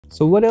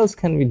So what else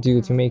can we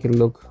do to make it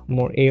look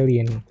more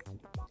alien?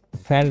 The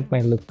planet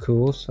might look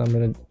cool, so I'm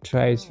gonna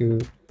try to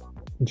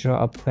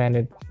draw a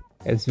planet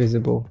as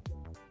visible.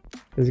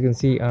 As you can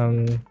see,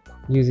 I'm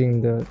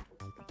using the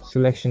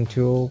selection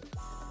tool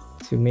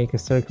to make a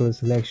circular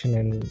selection,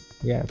 and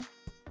yeah,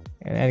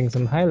 and adding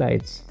some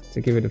highlights to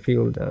give it a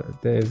feel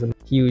that there's a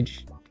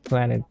huge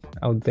planet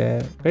out there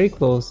very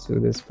close to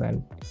this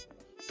planet.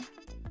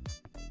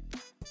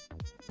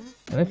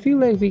 And I feel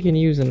like we can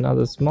use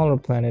another smaller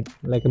planet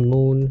like a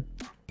moon,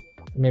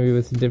 maybe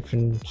with a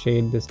different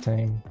shade this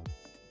time.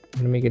 I'm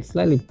gonna make it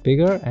slightly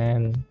bigger,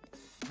 and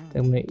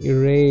I'm gonna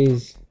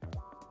erase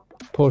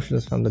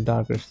portions from the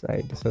darker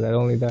side so that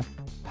only the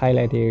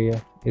highlight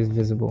area is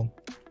visible,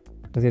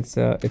 because it's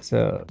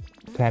a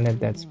planet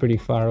that's pretty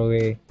far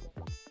away.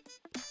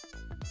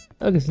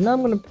 Okay, so now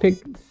I'm gonna pick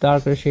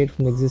darker shade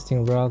from the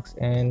existing rocks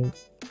and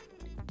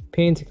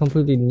paint a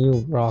completely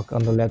new rock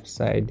on the left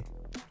side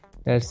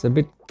that's a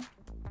bit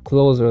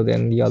closer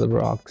than the other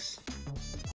rocks.